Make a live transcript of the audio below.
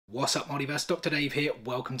What's up, Multiverse? Dr. Dave here.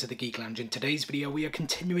 Welcome to the Geek Lounge. In today's video, we are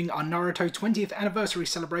continuing our Naruto 20th anniversary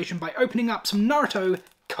celebration by opening up some Naruto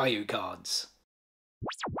Kayou cards.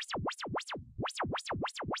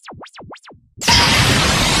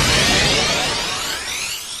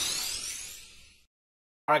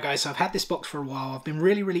 Alright guys, so I've had this box for a while. I've been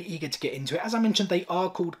really eager to get into it. As I mentioned, they are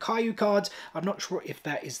called Kayou cards. I'm not sure if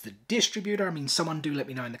that is the distributor. I mean, someone do let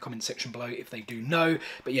me know in the comment section below if they do know.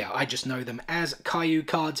 But yeah, I just know them as Kayou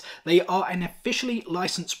cards. They are an officially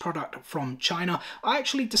licensed product from China. I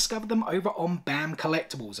actually discovered them over on BAM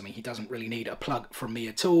Collectibles. I mean, he doesn't really need a plug from me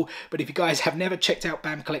at all. But if you guys have never checked out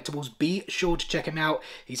BAM Collectibles, be sure to check him out.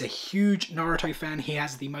 He's a huge Naruto fan. He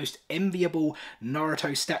has the most enviable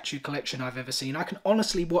Naruto statue collection I've ever seen. I can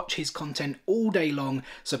honestly watch his content all day long,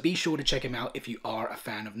 so be sure to check him out if you are a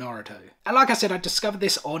fan of Naruto. And like I said, I discovered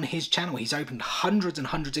this on his channel. He's opened hundreds and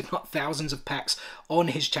hundreds, if not thousands of packs on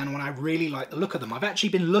his channel, and I really like the look of them. I've actually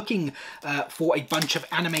been looking for a bunch of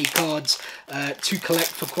anime cards to collect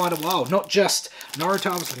for quite a while. Not just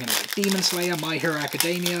Naruto, I was looking at like Demon Slayer, My Hero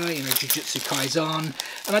Academia, you know, Jujutsu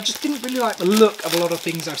Kaisen, and I just didn't really like the look of a lot of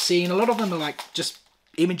things I've seen. A lot of them are like just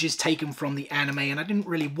images taken from the anime, and I didn't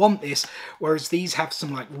really want this, whereas these have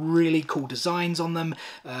some like really cool designs on them.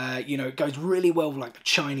 You know, it goes really well with like the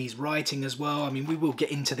Chinese writing as well. I mean, we will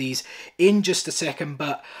get into these in just a second,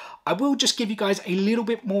 but I will just give you guys a little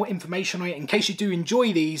bit more information on it in case you do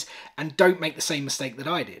enjoy these and don't make the same mistake that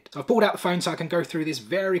I did. So I've pulled out the phone so I can go through this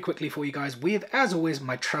very quickly for you guys with, as always,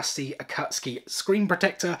 my trusty Akatsuki screen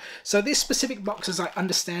protector. So this specific box, as I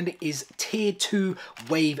understand it, is Tier 2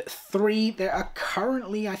 Wave 3. There are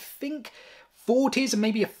currently, I think, 4 tiers, and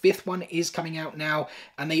maybe a 5th one is coming out now,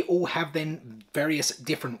 and they all have then various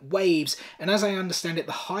different waves. And as I understand it,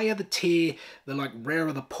 the higher the tier, the like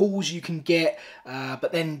rarer the pulls you can get,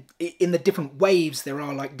 but then in the different waves there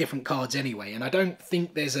are like different cards anyway, and I don't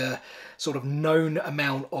think there's a sort of known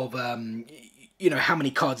amount of you know, how many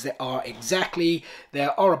cards there are exactly.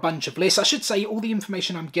 There are a bunch of lists. I should say all the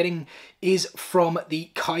information I'm getting is from the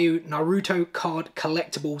Kayou Naruto Card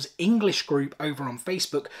Collectibles English group over on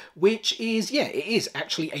Facebook, which is, yeah, it is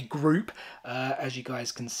actually a group, as you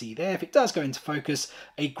guys can see there. If it does go into focus,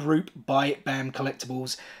 a group by BAM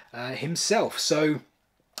Collectibles himself. So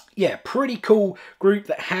yeah, pretty cool group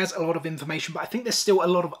that has a lot of information, but I think there's still a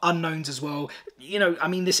lot of unknowns as well. You know, I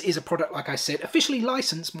mean, this is a product, like I said, officially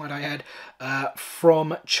licensed, might I add,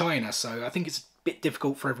 from China. So I think it's a bit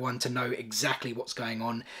difficult for everyone to know exactly what's going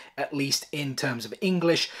on, at least in terms of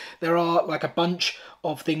English. There are like a bunch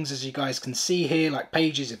of things, as you guys can see here, like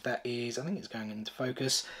pages, if that is, I think it's going into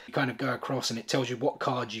focus. You kind of go across and it tells you what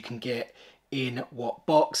cards you can get in what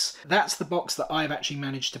box. That's the box that I've actually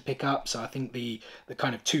managed to pick up. So I think the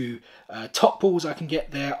kind of two top pulls I can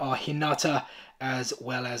get there are Hinata as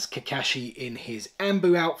well as Kakashi in his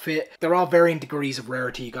Ambu outfit. There are varying degrees of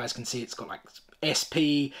rarity. You guys can see it's got like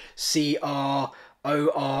SP, CR,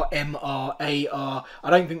 OR, MR, AR. I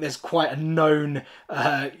don't think there's quite a known,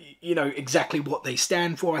 you know, exactly what they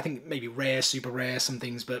stand for. I think maybe rare, super rare, some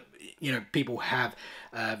things, but you know, people have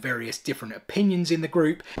various different opinions in the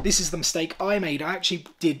group. This is the mistake I made. I actually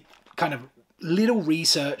did kind of little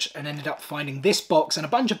research and ended up finding this box and a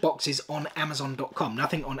bunch of boxes on Amazon.com.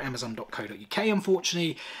 Nothing on Amazon.co.uk,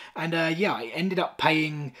 unfortunately. And yeah, I ended up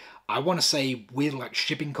paying, I want to say, with like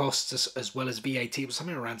shipping costs as well as VAT, it was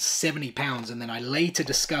something around £70. And then I later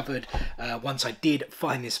discovered, once I did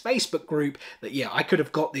find this Facebook group, that yeah, I could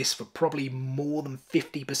have got this for probably more than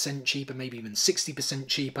 50% cheaper, maybe even 60%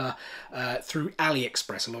 cheaper through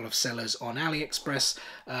AliExpress. A lot of sellers on AliExpress,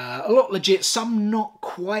 a lot legit, some not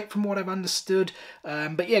quite from what I've understood.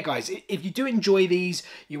 But yeah, guys, if you do enjoy these,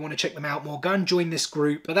 you want to check them out more, go and join this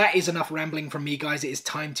group. But that is enough rambling from me, guys. It is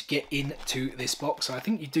time to get into this box. So I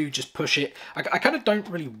think you do just push it. I kind of don't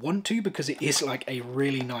really want to because it is like a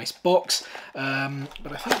really nice box. But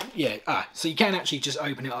I think, yeah, so you can actually just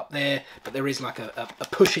open it up there, but there is like a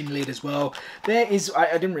pushing lid as well. There is,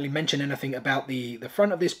 I didn't really mention anything about the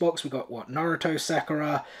front of this box. We've got what, Naruto,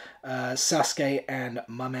 Sakura, Sasuke and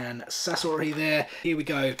my man Sasori there. Here we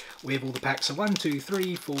go with all the packs. So 1, 2,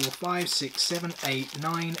 3, 4, 5, 6, 7, 8,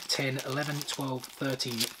 9, 10, 11, 12,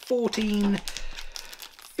 13, 14,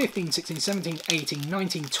 15, 16, 17, 18,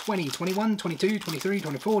 19, 20, 21, 22, 23,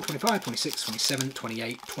 24, 25, 26, 27,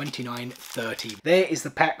 28, 29, 30. There is the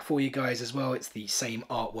pack for you guys as well. It's the same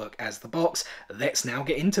artwork as the box. Let's now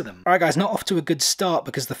get into them. Alright guys, not off to a good start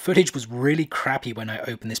because the footage was really crappy when I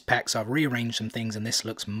opened this pack, so I've rearranged some things and this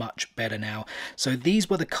looks much better now. So these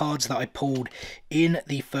were the cards that I pulled in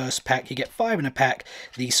the first pack. You get 5 in a pack.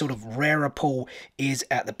 The sort of rarer pull is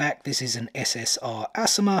at the back. This is an SSR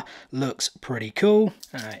Asuma. Looks pretty cool.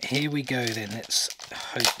 Right, here we go then. Let's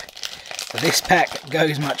hope this pack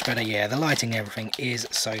goes much better. Yeah, the lighting and everything is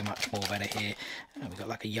so much more better here. Oh, we've got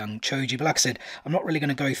like a young Choji, but like I said, I'm not really going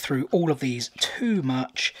to go through all of these too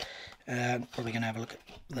much. Probably going to have a look at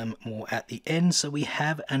them more at the end. So we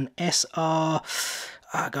have an SR.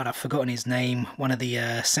 Oh God, I've forgotten his name. One of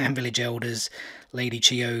the Sand Village Elders, Lady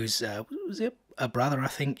Chiyo's, was it a brother, I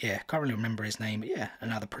think? Yeah, can't really remember his name, but yeah,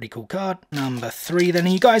 another pretty cool card. Number 3 then.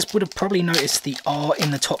 You guys would have probably noticed the R in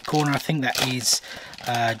the top corner. I think that is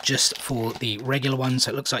just for the regular one.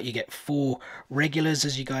 So it looks like you get 4 regulars,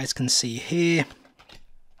 as you guys can see here.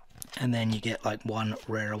 And then you get like one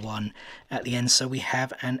rarer one at the end. So we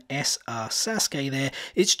have an SR Sasuke there.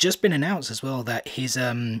 It's just been announced as well that his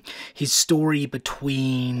story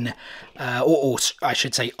between, or I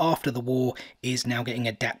should say after the war, is now getting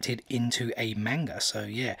adapted into a manga. So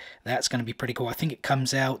yeah, that's going to be pretty cool. I think it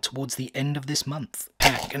comes out towards the end of this month.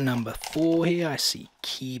 Pack number 4 here. I see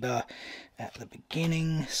Kiba at the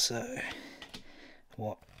beginning. So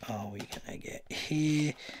what are we going to get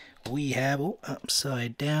here? We have, oh,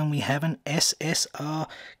 upside down, we have an SSR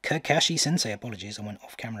Kakashi Sensei. Apologies, I went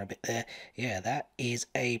off camera a bit there. Yeah, that is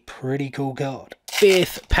a pretty cool card.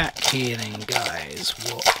 5th pack here then, guys.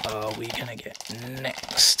 What are we going to get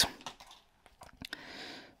next?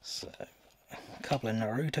 So, a couple of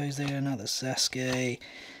Narutos there, another Sasuke.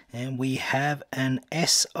 And we have an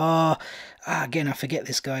SR. Again, I forget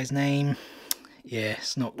this guy's name. Yeah,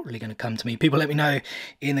 it's not really going to come to me. People let me know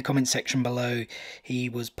in the comment section below. He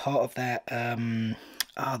was part of that,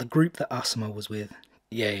 the group that Asuma was with.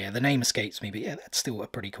 Yeah, the name escapes me, but yeah, that's still a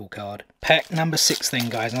pretty cool card. Pack number 6 then,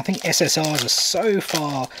 guys. And I think SSRs are so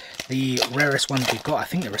far the rarest ones we've got. I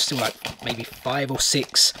think there are still like maybe 5 or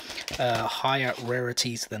 6 higher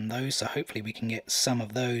rarities than those. So hopefully we can get some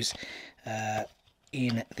of those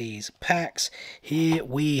in these packs. Here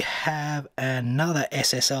we have another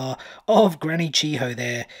SSR of Granny Chiho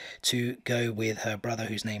there to go with her brother,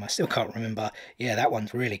 whose name I still can't remember. Yeah, that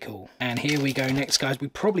one's really cool. And here we go next, guys. We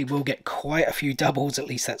probably will get quite a few doubles, at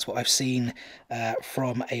least that's what I've seen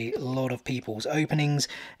from a lot of people's openings.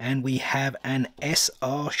 And we have an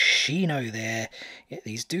SR Shino there. Yeah,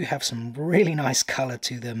 these do have some really nice colour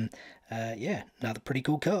to them. Yeah, another pretty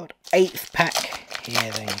cool card. 8th pack here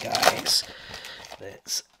then, guys.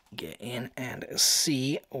 Let's get in and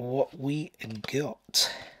see what we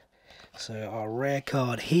got. So our rare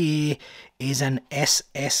card here is an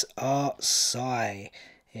SSR Sai.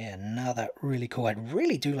 Yeah, another really cool. I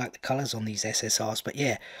really do like the colours on these SSRs, but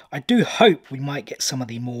yeah, I do hope we might get some of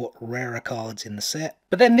the more rarer cards in the set.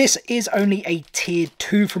 But then this is only a tier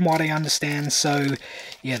 2 from what I understand, so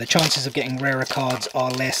yeah, the chances of getting rarer cards are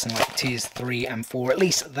less than like tiers 3 and 4. At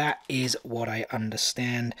least that is what I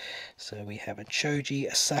understand. So we have a Choji,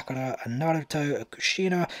 a Sakura, a Naruto, a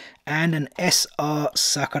Kushina, and an SR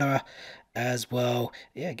Sakura as well.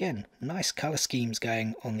 Yeah, again, nice color schemes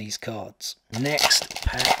going on these cards. Next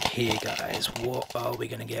pack here, guys. What are we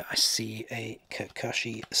going to get? I see a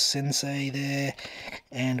Kakashi Sensei there,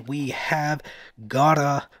 and we have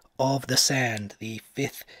Gara of the Sand, the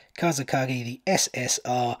 5th Kazakage, the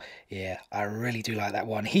SSR. Yeah, I really do like that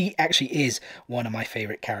one. He actually is one of my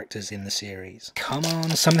favorite characters in the series. Come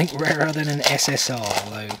on, something rarer than an SSR,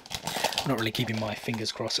 although I'm not really keeping my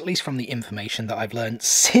fingers crossed, at least from the information that I've learned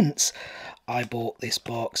since I bought this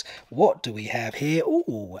box. What do we have here?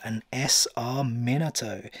 Oh, an SR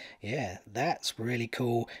Minato. Yeah, that's really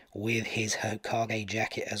cool with his Hokage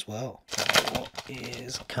jacket as well. What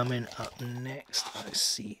is coming up next? I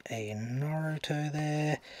see a Naruto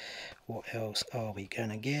there. What else are we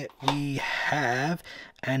gonna get? We have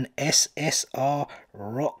an SSR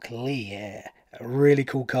Rock Lee. Yeah, a really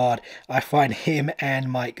cool card. I find him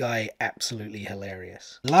and Might Guy absolutely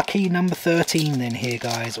hilarious. Lucky number 13 then here,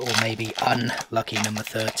 guys, or maybe unlucky number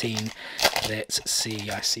 13. Let's see.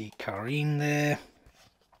 I see Karin there.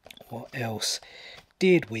 What else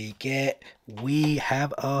did we get? We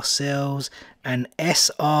have ourselves an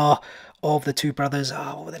SR of the two brothers.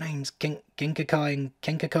 Oh, what were their names? Genkakai and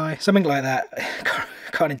Kenkakai? Something like that.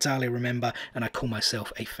 Can't entirely remember, and I call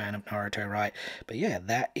myself a fan of Naruto, right? But yeah,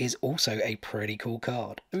 that is also a pretty cool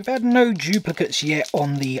card. We've had no duplicates yet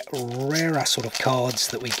on the rarer sort of cards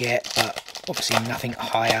that we get, but obviously nothing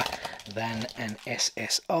higher than an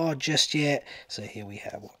SSR just yet. So here we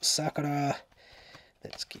have Sakura.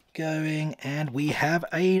 Let's keep going, and we have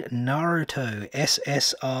a Naruto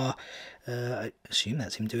SSR. I assume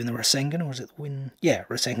that's him doing the Rasengan, or is it the Wind? Yeah,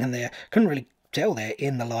 Rasengan there. Couldn't really tell there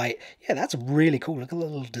in the light. Yeah, that's really cool. Look at the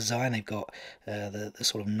little design they've got, the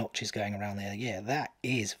sort of notches going around there. Yeah, that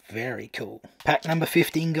is very cool. Pack number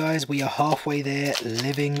 15, guys. We are halfway there,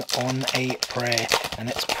 living on a prayer. And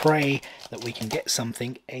let's pray that we can get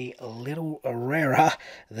something a little rarer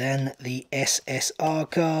than the SSR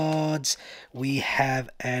cards. We have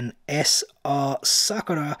an SR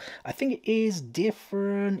Sakura. I think it is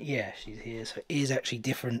different. Yeah, she's here, so it is actually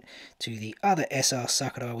different to the other SR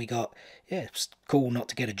Sakura we got. Yeah, it's cool not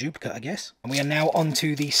to get a duplicate, I guess. And we are now on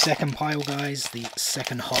to the second pile, guys, the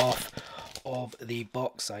second half of the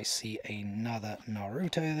box. I see another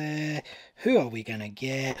Naruto there. Who are we gonna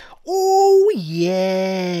get? Oh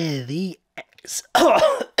yeah, the X.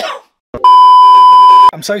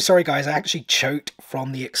 I'm so sorry, guys. I actually choked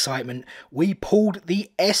from the excitement. We pulled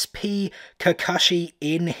the SP Kakashi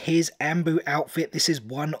in his Ambu outfit. This is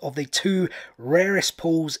one of the 2 rarest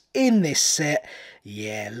pulls in this set.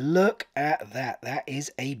 Yeah, look at that. That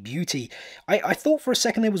is a beauty. I thought for a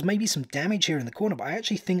second there was maybe some damage here in the corner, but I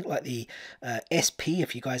actually think like the SP,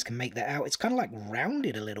 if you guys can make that out, it's kind of like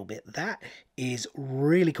rounded a little bit. That is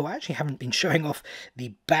really cool. I actually haven't been showing off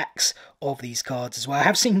the backs of these cards as well. I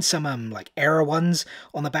have seen some like error ones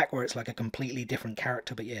on the back where it's like a completely different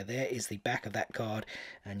character, but yeah, there is the back of that card.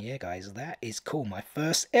 And yeah, guys, that is cool. My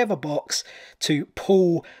first ever box to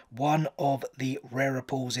pull one of the rarer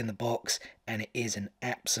pulls in the box, and it is an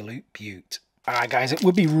absolute beaut. Alright, guys, it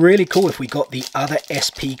would be really cool if we got the other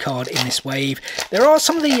SP card in this wave. There are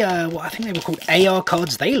some of the, what I think they were called AR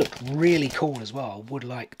cards. They look really cool as well. I would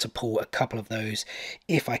like to pull a couple of those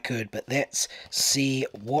if I could, but let's see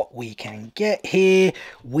what we can get here.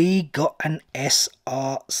 We got an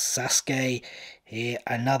SR Sasuke here,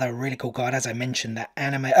 another really cool card. As I mentioned, that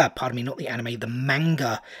anime, pardon me, not the anime, the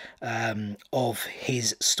manga of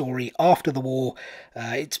his story after the war.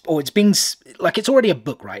 It's already a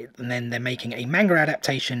book, right? And then they're making a manga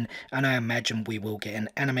adaptation, and I imagine we will get an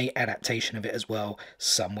anime adaptation of it as well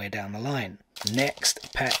somewhere down the line.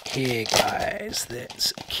 Next pack here, guys.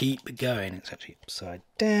 Let's keep going. It's actually upside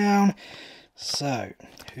down. So,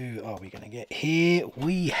 who are we going to get here?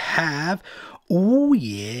 We have, oh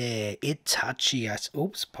yeah, Itachi.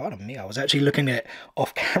 Oops, pardon me. I was actually looking at it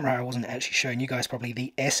off camera. I wasn't actually showing you guys probably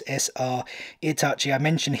the SSR Itachi. I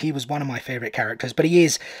mentioned he was one of my favorite characters, but he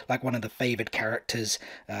is like one of the favored characters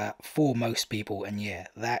for most people. And yeah,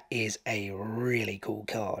 that is a really cool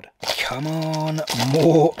card. Come on,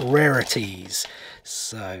 more rarities.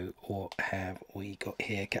 So, what have we got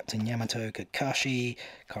here? Captain Yamato, Kakashi,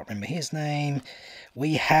 can't remember his name.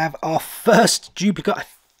 We have our first duplicate, I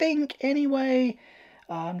think, anyway.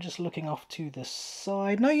 I'm just looking off to the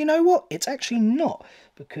side. No, you know what? It's actually not,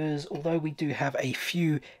 because although we do have a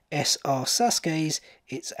few SR Sasukes,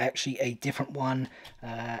 it's actually a different one,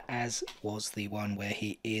 as was the one where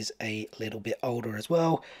he is a little bit older as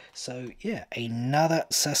well. So yeah, another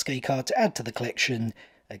Sasuke card to add to the collection.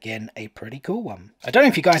 Again, a pretty cool one. I don't know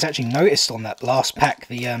if you guys actually noticed on that last pack,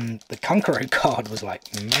 the Kankuro card was like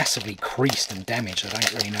massively creased and damaged. I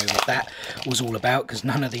don't really know what that was all about because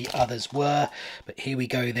none of the others were. But here we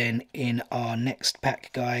go then in our next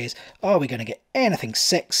pack, guys. Are we going to get anything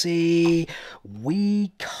sexy?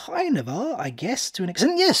 We kind of are, I guess, to an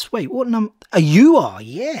extent. Yes, wait, what number? A UR,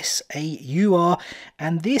 yes, a UR.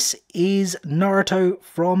 And this is Naruto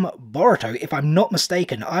from Boruto, if I'm not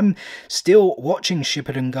mistaken. I'm still watching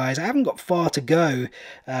Shippuden, guys. I haven't got far to go,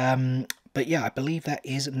 but yeah, I believe that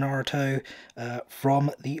is Naruto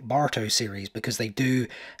from the Boruto series, because they do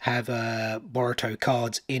have Boruto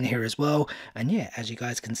cards in here as well. And yeah, as you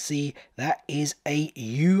guys can see, that is a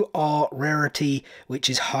UR rarity, which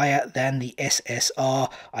is higher than the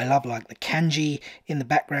SSR. I love like the kanji in the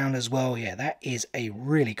background as well. Yeah, that is a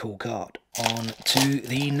really cool card. On to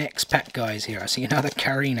the next pack, guys. Here I see another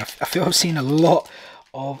Karin. I feel I've seen a lot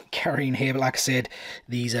of Karin here, but like I said,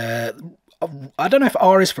 these I don't know if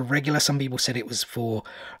R is for regular. Some people said it was for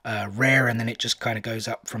rare, and then it just kind of goes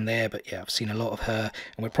up from there. But yeah, I've seen a lot of her,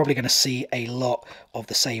 and we're probably going to see a lot of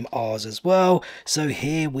the same R's as well. So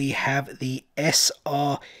here we have the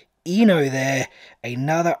SR Ino there,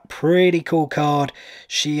 another pretty cool card.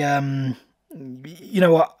 She you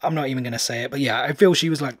know what, I'm not even going to say it, but yeah, I feel she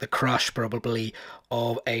was like the crush probably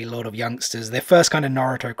of a lot of youngsters. Their first kind of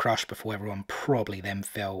Naruto crush before everyone probably then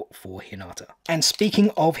fell for Hinata. And speaking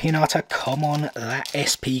of Hinata, come on, that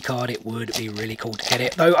SP card, it would be really cool to get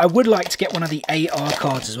it. Though I would like to get one of the AR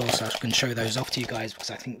cards as well, so I can show those off to you guys,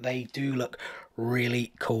 because I think they do look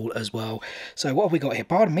really cool as well. So what have we got here?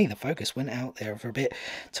 Pardon me, the focus went out there for a bit.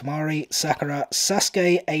 Tamari, Sakura,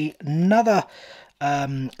 Sasuke, another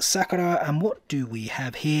Sakura, and what do we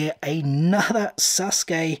have here? Another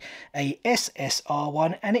Sasuke, a SSR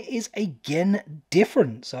one, and it is again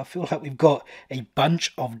different. So I feel like we've got a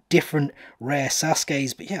bunch of different rare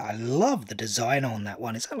Sasukes, but yeah, I love the design on that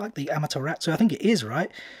one. Is that like the Amaterasu? I think it is,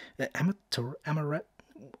 right? The Amaterasu.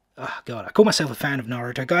 Oh god, I call myself a fan of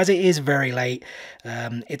Naruto. Guys, it is very late.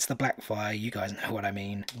 It's the Black Fire. You guys know what I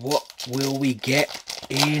mean. What will we get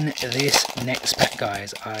in this next pack,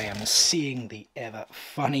 guys? I am seeing the ever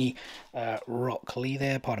funny Rock Lee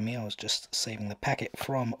there. Pardon me, I was just saving the packet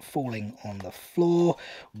from falling on the floor.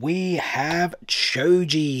 We have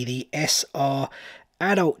Choji, the SR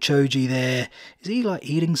adult Choji there. Is he like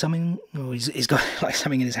eating something? Oh, he's got like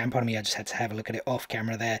something in his hand. Pardon me, I just had to have a look at it off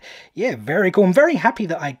camera there. Yeah, very cool. I'm very happy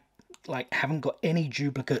that I haven't got any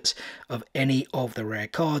duplicates of any of the rare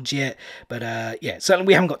cards yet, but yeah, certainly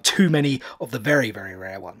we haven't got too many of the very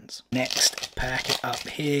rare ones. Next packet up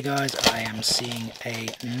here, guys, I am seeing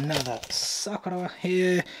another Sakura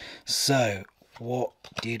here. So what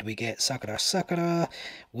did we get? Sakura.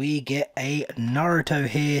 We get a Naruto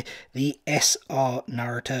here, the SR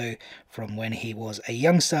Naruto from when he was a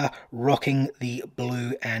youngster, rocking the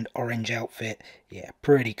blue and orange outfit. Yeah,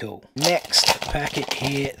 pretty cool. Next packet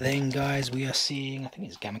here then, guys, we are seeing, I think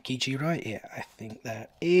it's Gamakichi, right? Yeah, I think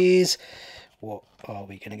that is. What are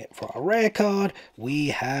we going to get for our rare card? We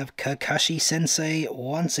have Kakashi Sensei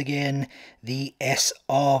once again, the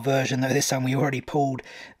SR version, though this time we already pulled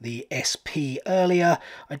the SP earlier.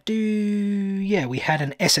 Yeah, we had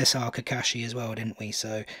an SSR Kakashi as well, didn't we?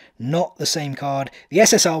 So not the same card. The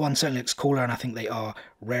SSR one certainly looks cooler, and I think they are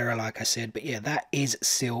rarer, like I said, but yeah, that is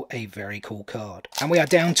still a very cool card. And we are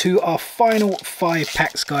down to our final 5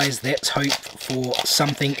 packs, guys. Let's hope for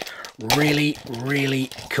something really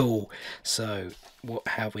cool. So what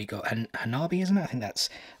have we got? Hanabi, isn't it? I think that's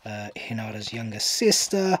Hinata's younger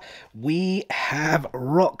sister. We have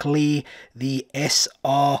Rock Lee, the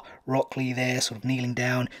SR Rock Lee there, sort of kneeling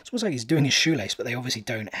down. It's almost like he's doing his shoelace, but they obviously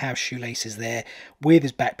don't have shoelaces there with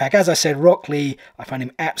his backpack. As I said, Rock Lee, I find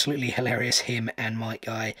him absolutely hilarious, him and Mike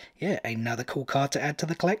Guy. Yeah, another cool card to add to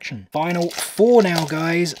the collection. Final 4 now,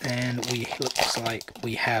 guys, and looks like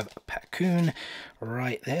we have Pakun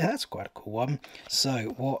right there. That's quite a cool one.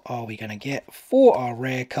 So what are we going to get for our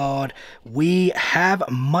rare card? We have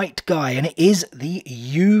Might Guy, and it is the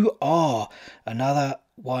UR, another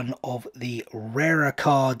one of the rarer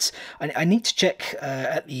cards. I need to check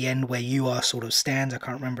at the end where UR sort of stands. I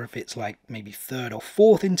can't remember if it's like maybe 3rd or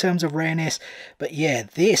 4th in terms of rareness, but yeah,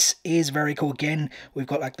 this is very cool. Again, we've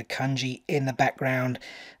got like the kanji in the background.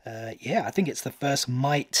 Yeah, I think it's the first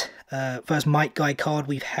Might Guy card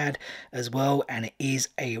we've had as well, and it is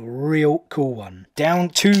a real cool one. Down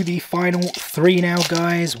to the final 3 now,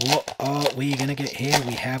 guys. What are we gonna get here?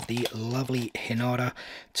 We have the lovely Hinata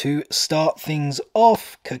to start things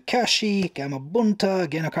off. Kakashi, Gamabunta,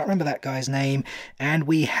 again I can't remember that guy's name, and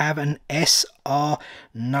we have an SR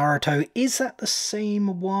Naruto. Is that the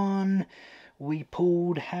same one we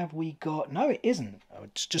pulled? Have we got... No, it isn't. I was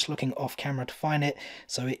just looking off camera to find it.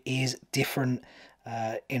 So it is different,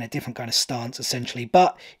 in a different kind of stance essentially,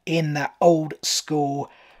 but in that old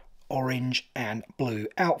school orange and blue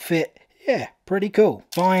outfit. Yeah, pretty cool.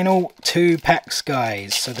 Final 2 packs,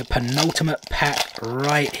 guys. So the penultimate pack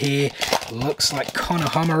right here. Looks like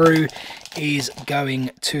Konohamaru is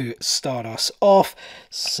going to start us off.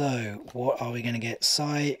 So what are we going to get?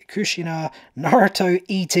 Sai Kushina, Naruto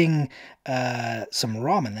eating some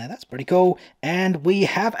ramen there. That's pretty cool. And we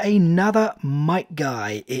have another Might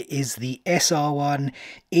Guy. It is the SR one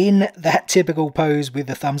in that typical pose with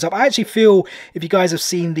the thumbs up. I actually feel, if you guys have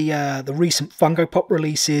seen the recent Funko Pop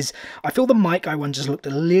releases, I feel the Might Guy one just looked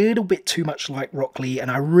a little bit too much like Rock Lee,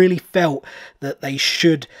 and I really felt that they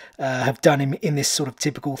should have done him in this sort of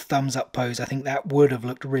typical thumbs up pose. I think that would have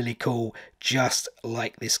looked really cool, just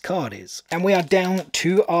like this card is. And we are down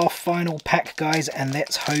to our final pack, guys, and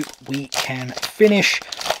let's hope we can finish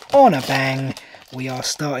on a bang. We are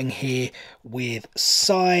starting here with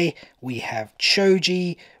Sai, we have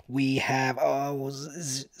Choji, we have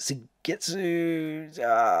Zigetsu,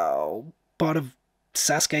 part of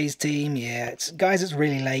Sasuke's team. Yeah, guys, it's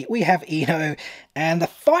really late. We have Ino, and the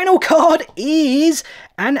final card is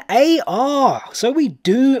an AR. So we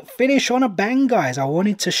do finish on a bang, guys. I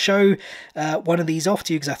wanted to show one of these off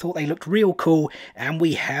to you because I thought they looked real cool, and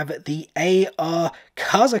we have the AR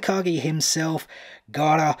Kazakage himself,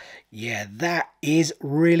 Gaara. Yeah, that is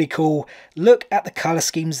really cool. Look at the color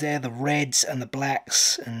schemes there, the reds and the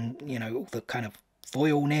blacks, and you know, all the kind of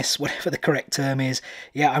foilness, whatever the correct term is.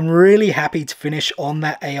 Yeah, I'm really happy to finish on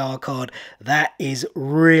that AR card. That is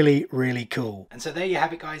really cool. And so there you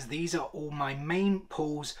have it, guys. These are all my main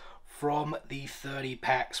pulls from the 30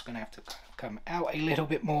 packs. We're going to have to come out a little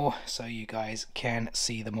bit more so you guys can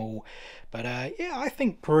see them all. But yeah, I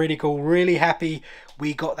think pretty cool. Really happy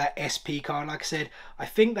we got that SP card. Like I said, I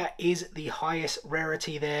think that is the highest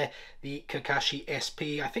rarity there, the Kakashi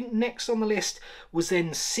SP. I think next on the list was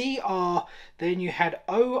then CR, then you had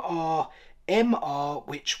OR, MR,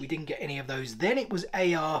 which we didn't get any of those. Then it was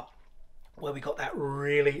AR, where we got that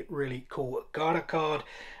really cool Gaara card.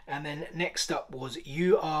 And then next up was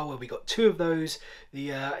UR, where we got 2 of those.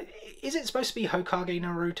 The is it supposed to be Hokage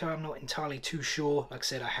Naruto? I'm not entirely too sure. Like I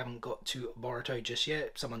said, I haven't got to Boruto just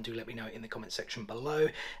yet. Someone do let me know in the comment section below.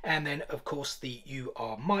 And then, of course, the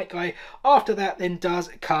UR Might Guy. After that, then does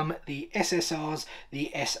come the SSRs,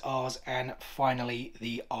 the SRs, and finally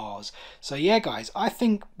the Rs. So yeah, guys, I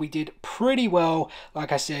think we did pretty well,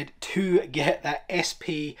 like I said, to get that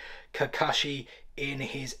SP Kakashi in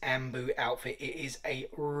his Ambu outfit. It is a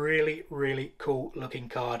really cool looking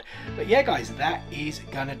card. But yeah, guys, that is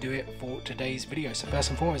gonna do it for today's video. So first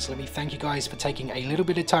and foremost, let me thank you guys for taking a little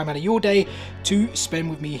bit of time out of your day to spend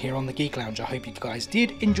with me here on the Geek Lounge. I hope you guys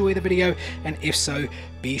did enjoy the video, and if so,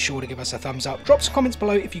 be sure to give us a thumbs up. Drop some comments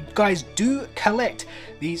below if you guys do collect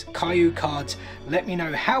these Kayou cards. Let me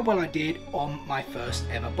know how well I did on my first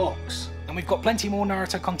ever box. And we've got plenty more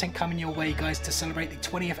Naruto content coming your way, guys, to celebrate the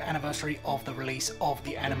 20th anniversary of the release of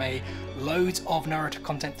the anime. Loads of Naruto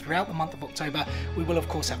content throughout the month of October. We will, of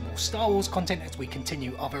course, have more Star Wars content as we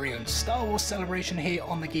continue our very own Star Wars celebration here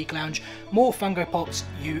on the Geek Lounge. More Funko Pops,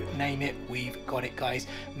 you name it, we've got it, guys.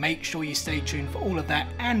 Make sure you stay tuned for all of that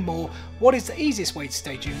and more. What is the easiest way to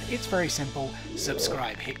stay tuned? It's very simple.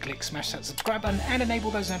 Subscribe. Hit, click, smash that subscribe button and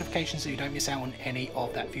enable those notifications so you don't miss out on any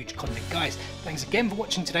of that future content, guys. Thanks again for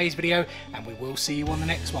watching today's video, and we will see you on the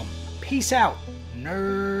next one. Peace out,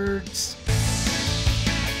 nerds.